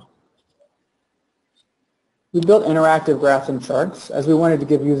detailed. We built interactive graphs and charts as we wanted to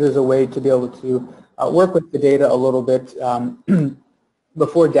give users a way to be able to work with the data a little bit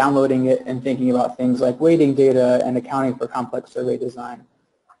before downloading it and thinking about things like weighting data and accounting for complex survey design.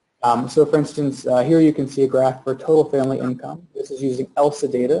 So for instance, here you can see a graph for total family income. This is using ELSA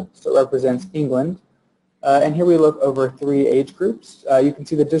data, so it represents England. And here we look over 3 age groups. You can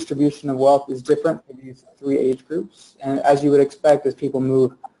see the distribution of wealth is different for these 3 age groups. And as you would expect, as people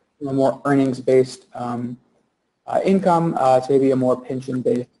move from a more earnings-based income to maybe a more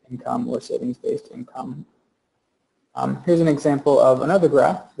pension-based income or savings-based income. Here's an example of another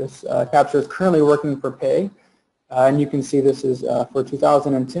graph. This captures currently working for pay. And you can see this is for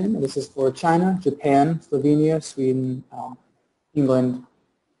 2010. This is for China, Japan, Slovenia, Sweden, England,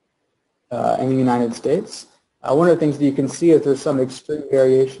 and the United States. One of the things that you can see is there's some extreme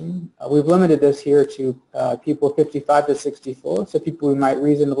variation. We've limited this here to people 55 to 64, so people we might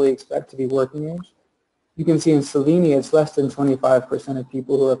reasonably expect to be working age. You can see in Slovenia it's less than 25% of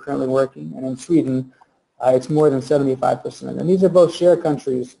people who are currently working, and in Sweden it's more than 75%. And these are both share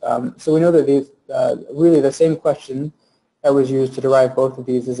countries, so we know that these, really the same question that was used to derive both of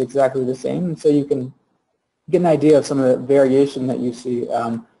these is exactly the same, and so you can get an idea of some of the variation that you see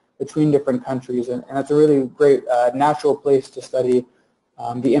between different countries, and it's a really great natural place to study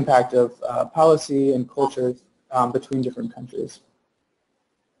the impact of policy and cultures between different countries.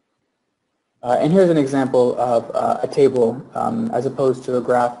 And here's an example of a table as opposed to a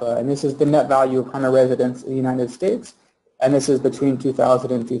graph, and this is the net value of HANA residents in the United States, and this is between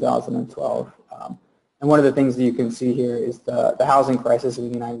 2000 and 2012. And one of the things that you can see here is the housing crisis in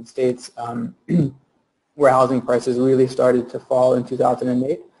the United States, where housing prices really started to fall in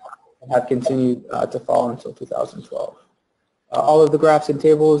 2008 and have continued to fall until 2012. All of the graphs and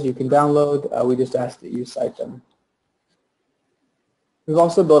tables you can download. We just ask that you cite them. We've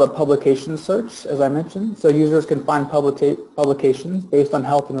also built a publication search, as I mentioned, so users can find publications based on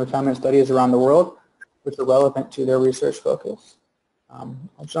health and retirement studies around the world, which are relevant to their research focus.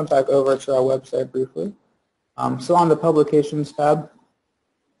 I'll jump back over to our website briefly. So on the publications tab,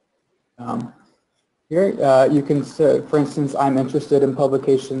 here you can, for instance, I'm interested in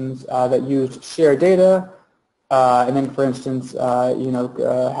publications that use share data, and then, for instance,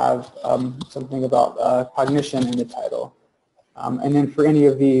 have something about cognition in the title. And then for any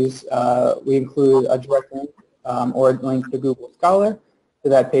of these, we include a direct link or a link to Google Scholar to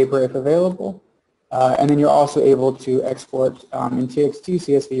that paper if available. And then you're also able to export in TXT,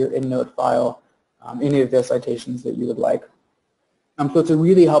 CSV, or EndNote file any of the citations that you would like. So it's a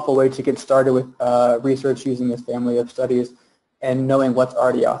really helpful way to get started with research using this family of studies and knowing what's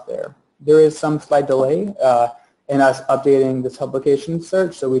already out there. There is some slight delay in us updating this publication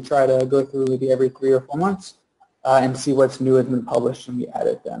search, so we try to go through maybe every 3 or 4 months and see what's new has been published, and we add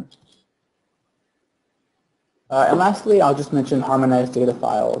it then. And lastly, I'll just mention harmonized data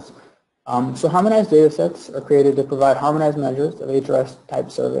files. So harmonized data sets are created to provide harmonized measures of HRS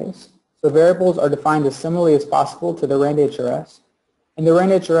type surveys. So variables are defined as similarly as possible to the RAND HRS. And the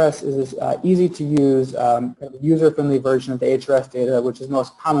RAND HRS is this easy to use, kind of user-friendly version of the HRS data, which is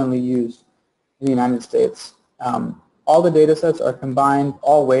most commonly used in the United States. All the data sets are combined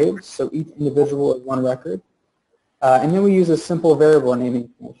all waves, so each individual is one record. And then we use a simple variable naming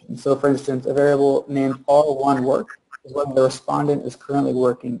convention. So for instance, a variable named R1 work is whether the respondent is currently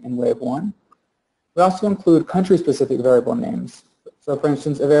working in wave 1. We also include country-specific variable names. So for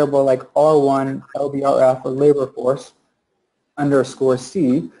instance, a variable like R1 LBRF or labor force underscore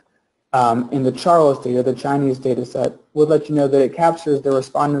C in the Charles data, the Chinese data set, would let you know that it captures the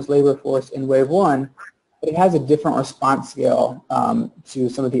respondent's labor force in wave 1, but it has a different response scale to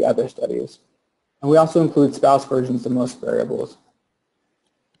some of the other studies. And we also include spouse versions of most variables.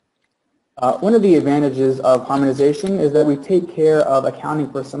 One of the advantages of harmonization is that we take care of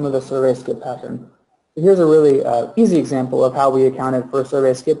accounting for some of the survey skip pattern. So here's a really easy example of how we accounted for a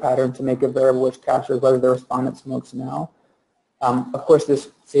survey skip pattern to make a variable which captures whether the respondent smokes now. Of course,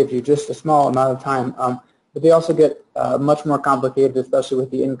 this saves you just a small amount of time, but they also get much more complicated, especially with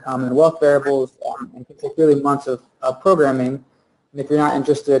the income and wealth variables, and can take really months of programming. And if you're not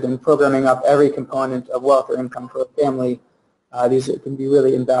interested in programming up every component of wealth or income for a family, these can be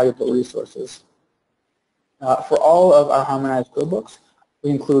really invaluable resources. For all of our harmonized codebooks, we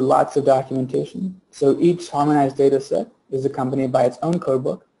include lots of documentation. So each harmonized data set is accompanied by its own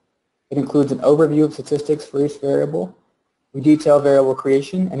codebook. It includes an overview of statistics for each variable. We detail variable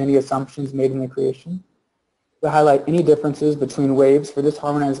creation and any assumptions made in the creation. We highlight any differences between waves for this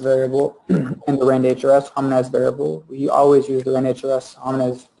harmonized variable and the RAND HRS harmonized variable. We always use the RAND HRS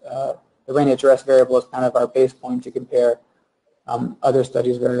harmonized, the RAND HRS variable as kind of our base point to compare other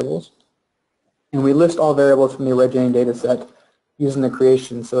studies variables. And we list all variables from the originating data set using the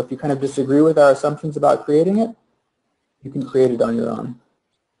creation. So if you kind of disagree with our assumptions about creating it, you can create it on your own.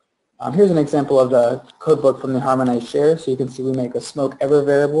 Here's an example of the codebook from the harmonized share. So you can see we make a smoke ever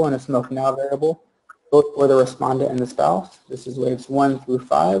variable and a smoke now variable, both for the respondent and the spouse. This is waves 1 through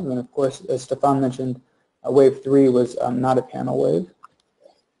 5, and of course, as Stefan mentioned, wave 3 was not a panel wave.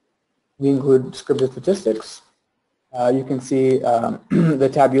 We include descriptive statistics, you can see the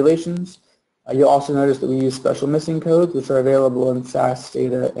tabulations. You'll also notice that we use special missing codes, which are available in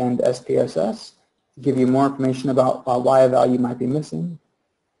CESSDA and SPSS to give you more information about why a value might be missing.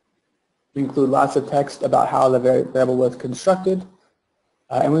 We include lots of text about how the variable was constructed,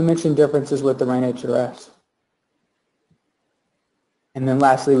 and we mention differences with the range HRS. And then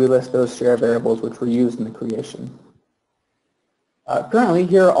lastly, we list those share variables which were used in the creation. Currently,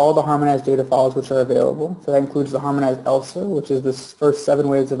 here are all the harmonized data files which are available. So that includes the harmonized ELSA, which is the first 7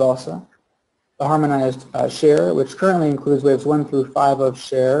 waves of ELSA. The harmonized share, which currently includes waves 1 through 5 of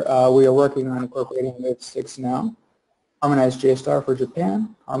share. We are working on incorporating wave 6 now. Harmonized JSTAR for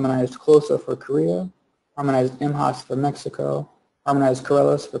Japan, harmonized CLOSA for Korea, harmonized MHAS for Mexico, harmonized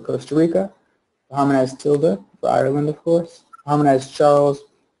Corellis for Costa Rica, harmonized TILDA for Ireland, of course, harmonized Charles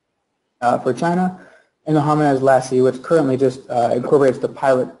for China, and the harmonized LASI, which currently just incorporates the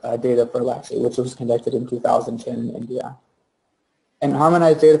pilot data for LASI, which was conducted in 2010 in India. And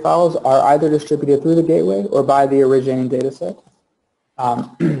harmonized data files are either distributed through the gateway or by the originating data set.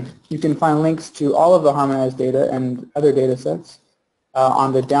 You can find links to all of the harmonized data and other data sets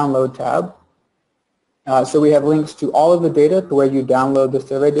on the download tab. So we have links to all of the data to where you download the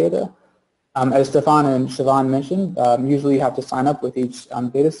survey data. As Stefan and Siobhan mentioned, usually you have to sign up with each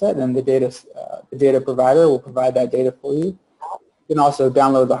data set, and the data provider will provide that data for you. You can also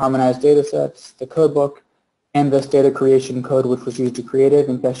download the harmonized data sets, the codebook, and this data creation code which was used to create it,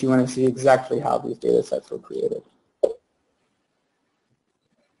 in case you want to see exactly how these data sets were created.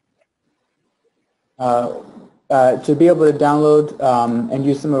 To be able to download and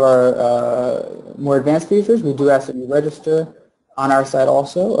use some of our more advanced features, we do ask that you register on our site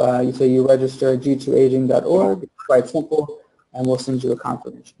also. So you register at g2aging.org. It's quite simple, and we'll send you a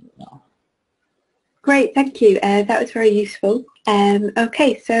confirmation email. Great, thank you. That was very useful.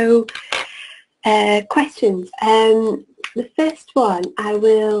 Okay, so questions. The first one, I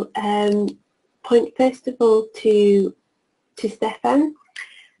will point first of all to Stefan.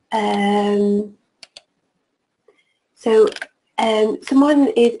 So someone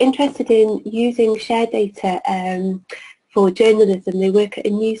is interested in using share data for journalism. They work at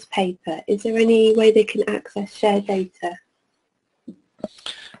a newspaper. Is there any way they can access share data?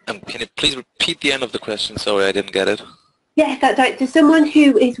 Can you please repeat the end of the question? Sorry, I didn't get it. Yes, that's right. So someone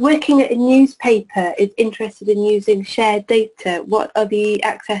who is working at a newspaper is interested in using shared data. What are the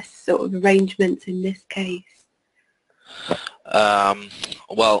access sort of arrangements in this case?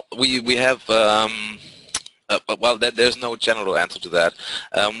 Well, we have well, there's no general answer to that.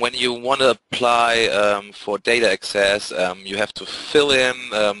 When you want to apply for data access, you have to fill in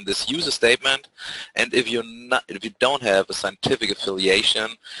this user statement, and if you don't have a scientific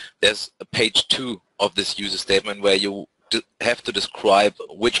affiliation, there's a page 2 of this user statement where you have to describe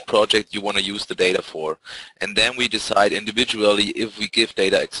which project you want to use the data for, and then we decide individually if we give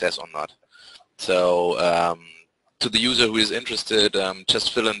data access or not. So to the user who is interested,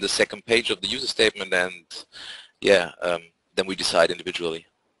 just fill in the second page of the user statement, and yeah, then we decide individually.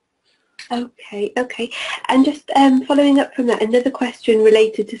 Okay, okay. And just following up from that, another question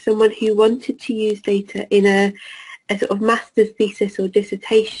related to someone who wanted to use data in a sort of master's thesis or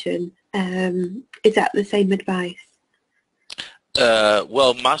dissertation. Is that the same advice?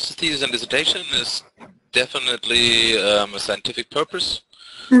 Well, master's thesis and dissertation is definitely a scientific purpose,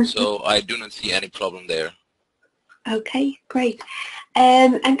 so I do not see any problem there. Okay, great.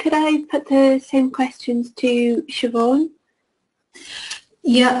 And could I put the same questions to Siobhan?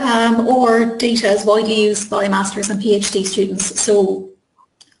 Yeah, or data is widely used by master's and PhD students. So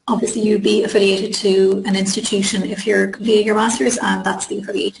obviously you'd be affiliated to an institution if you're completing your master's, and that's the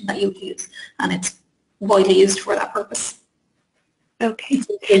affiliation that you would use, and it's widely used for that purpose. Okay.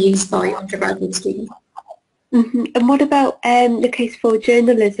 They're used by undergraduate students. And what about the case for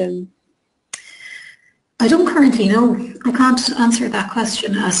journalism? I don't currently know. I can't answer that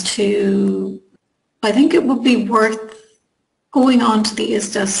question as to, I think it would be worth going on to the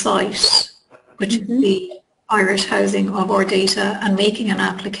CESSDA site, which is the Irish housing of our data, and making an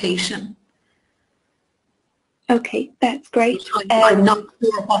application. Okay, that's great. I'm not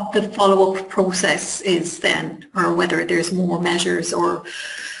sure what the follow-up process is then, or whether there's more measures or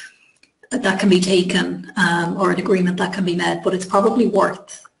that can be taken, or an agreement that can be made, but it's probably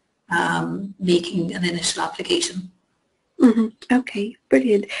worth making an initial application. Okay,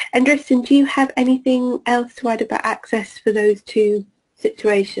 brilliant. And Tristan, do you have anything else to add about access for those two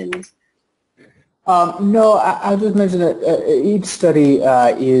situations? No, I'll just mention that each study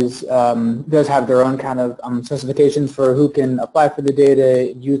does have their own kind of specifications for who can apply for the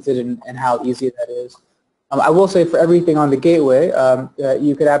data, use it, and how easy that is. I will say for everything on the Gateway,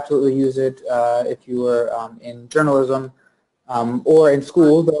 you could absolutely use it if you were in journalism or in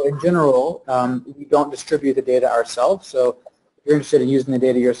school, though in general, we don't distribute the data ourselves. So if you're interested in using the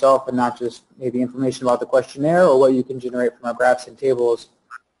data yourself and not just maybe information about the questionnaire or what you can generate from our graphs and tables,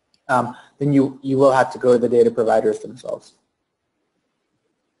 then you will have to go to the data providers themselves.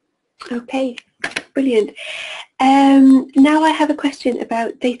 Okay, brilliant. Now I have a question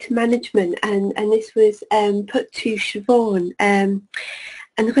about data management, and this was put to Siobhan.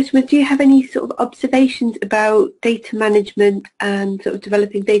 And the question was, do you have any sort of observations about data management and sort of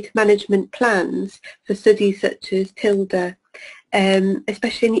developing data management plans for studies such as TILDA,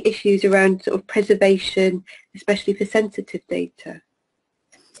 especially any issues around sort of preservation, especially for sensitive data?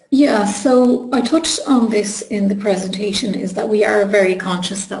 Yeah, so I touched on this in the presentation, is that we are very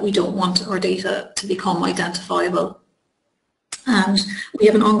conscious that we don't want our data to become identifiable. And we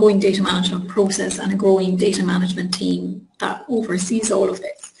have an ongoing data management process and a growing data management team that oversees all of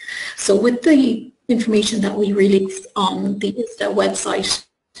this. So with the information that we release on the ELSA website,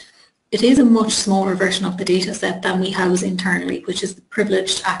 it is a much smaller version of the data set than we house internally, which is the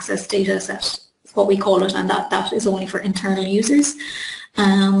privileged access data set, is what we call it, and that is only for internal users.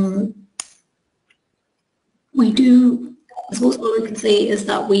 We do, I suppose all I can say is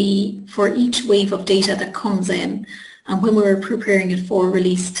that we, for each wave of data that comes in, and when we're preparing it for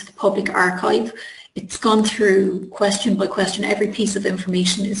release to the public archive, it's gone through question by question. Every piece of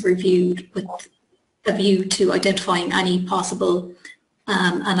information is reviewed with a view to identifying any possible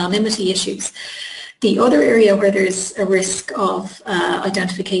anonymity issues. The other area where there's a risk of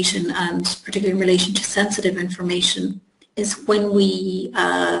identification, and particularly in relation to sensitive information, is when we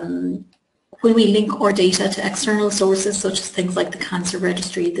link our data to external sources, such as things like the cancer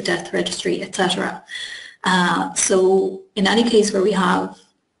registry, the death registry, etc. So in any case where we have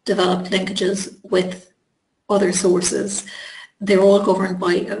developed linkages with other sources, they're all governed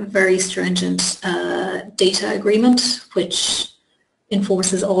by a very stringent data agreement, which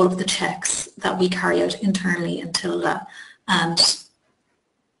enforces all of the checks that we carry out internally in TILDA, and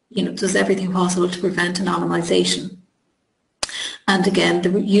does everything possible to prevent anonymization. And again,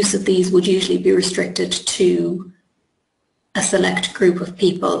 the use of these would usually be restricted to a select group of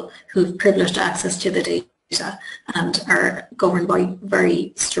people who have privileged access to the data and are governed by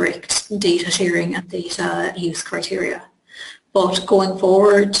very strict data sharing and data use criteria. But going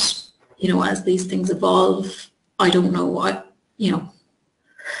forward, as these things evolve, I don't know what,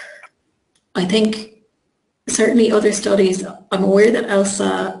 I think certainly other studies, I'm aware that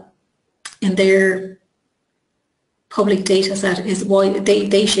ELSA in their public data set is why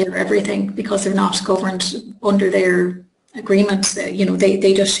they share everything, because they're not governed under their agreement.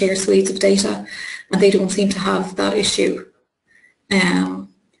 They just share suites of data and they don't seem to have that issue.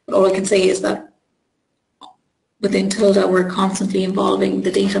 But all I can say is that within TILDA we're constantly involving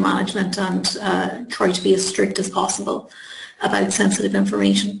the data management and try to be as strict as possible about sensitive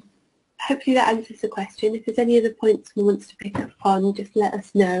information. Hopefully that answers the question. If there's any other points one wants to pick up on, just let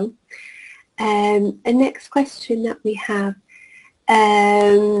us know. A next question that we have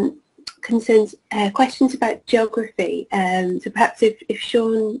concerns questions about geography. So perhaps if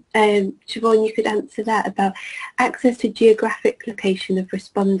Siobhan, you could answer that about access to geographic location of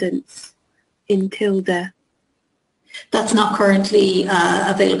respondents in TILDA. That's not currently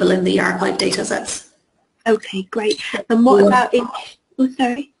available in the archive data sets. Okay, great. And what about in, oh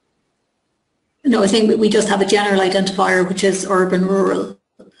sorry? No, I think we just have a general identifier, which is urban-rural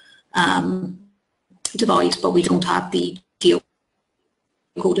divide, but we don't have the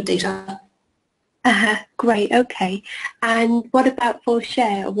geo-coded data. Great, okay. And what about for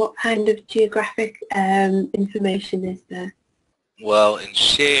share? What kind of geographic information is there? Well, in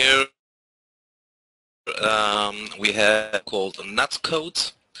share, we have called NUTS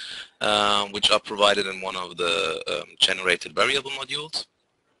codes, which are provided in one of the generated variable modules.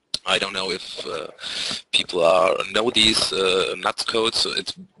 I don't know if people know these NUTS codes. So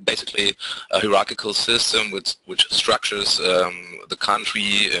it's basically a hierarchical system which structures the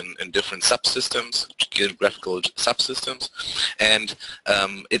country in different subsystems, geographical subsystems, and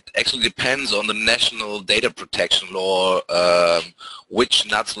it actually depends on the national data protection law which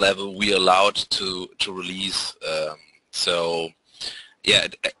NUTS level we are allowed to release. So yeah,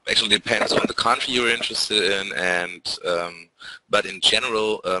 it actually depends on the country you're interested in, and but in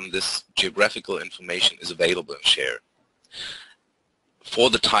general, this geographical information is available in share for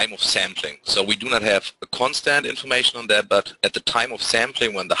the time of sampling. So we do not have a constant information on that, but at the time of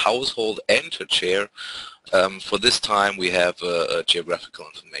sampling, when the household entered share, for this time we have geographical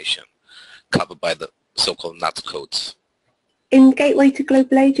information covered by the so-called NUTS codes. in Gateway to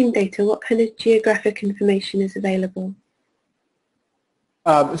Global Aging data, what kind of geographic information is available?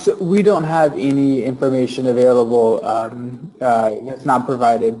 So we don't have any information available that's not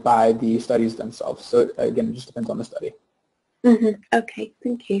provided by the studies themselves. So again, it just depends on the study. Mm-hmm. Okay,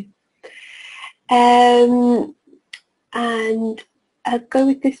 thank you. And I'll go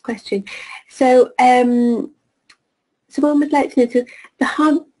with this question. So someone would like to know, so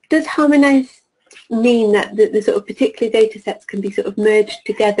does harmonized mean that the sort of particular data sets can be sort of merged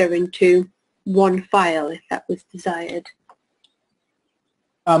together into one file if that was desired?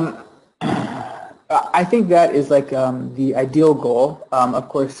 I think that is like the ideal goal. Of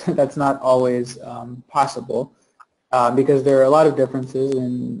course, that's not always possible because there are a lot of differences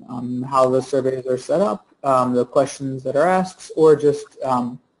in how the surveys are set up, the questions that are asked, or just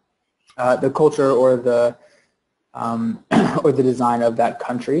the culture or the or the design of that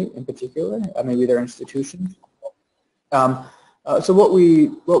country in particular, maybe their institutions. So what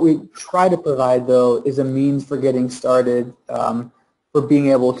we try to provide though is a means for getting started for being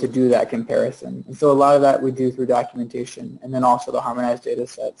able to do that comparison. And so a lot of that we do through documentation, and then also the harmonized data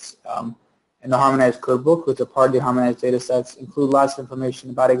sets and the harmonized codebook, which are part of the harmonized data sets, include lots of information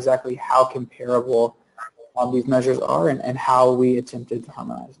about exactly how comparable these measures are and how we attempted to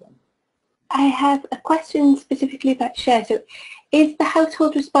harmonize them. I have a question specifically about share. So is the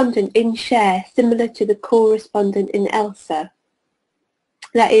household respondent in share similar to the core respondent in ELSA?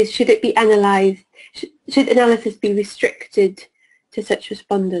 That is, should it be analysed, should analysis be restricted to such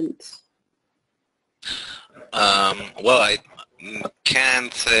respondents? Well, I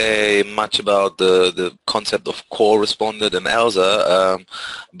can't say much about the concept of core respondent in ELSA,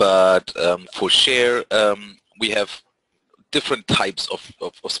 but for share we have different types of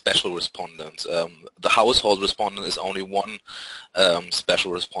special respondents. The household respondent is only one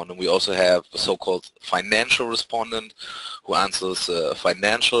special respondent. We also have a so-called financial respondent who answers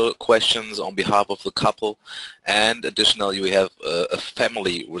financial questions on behalf of the couple, and additionally we have a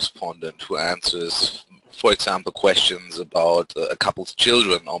family respondent who answers, for example, questions about a couple's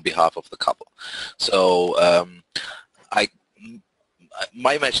children on behalf of the couple. So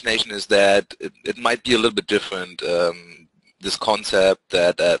my imagination is that it might be a little bit different, this concept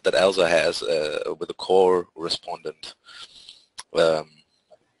that ELSA has with a core respondent.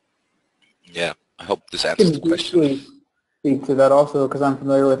 Yeah, I hope this answers the question. Speak to that also because I'm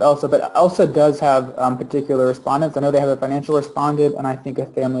familiar with ELSA, but ELSA does have particular respondents. I know they have a financial respondent and I think a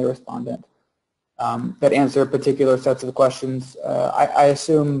family respondent that answer particular sets of questions. I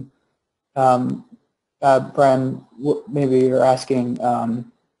assume, Brian, maybe you're asking,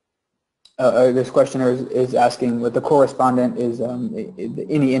 this questioner is asking what the correspondent is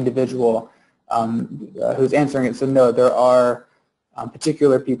any individual who's answering it. So no, there are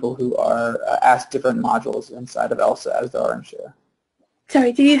particular people who are asked different modules inside of ELSA as there are in SHARE.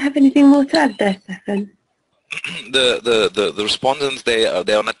 Sorry, do you have anything more to add there, Stefan? The respondents, they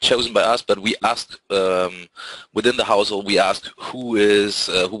are not chosen by us, but we ask within the household, we ask who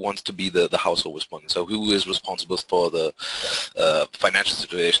wants to be the household respondent. So who is responsible for the financial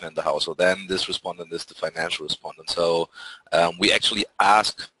situation in the household? Then this respondent is the financial respondent. So we actually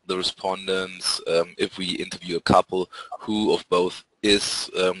ask the respondents, if we interview a couple, who of both is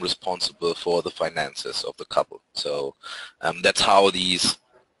responsible for the finances of the couple. So that's how these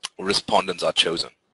respondents are chosen.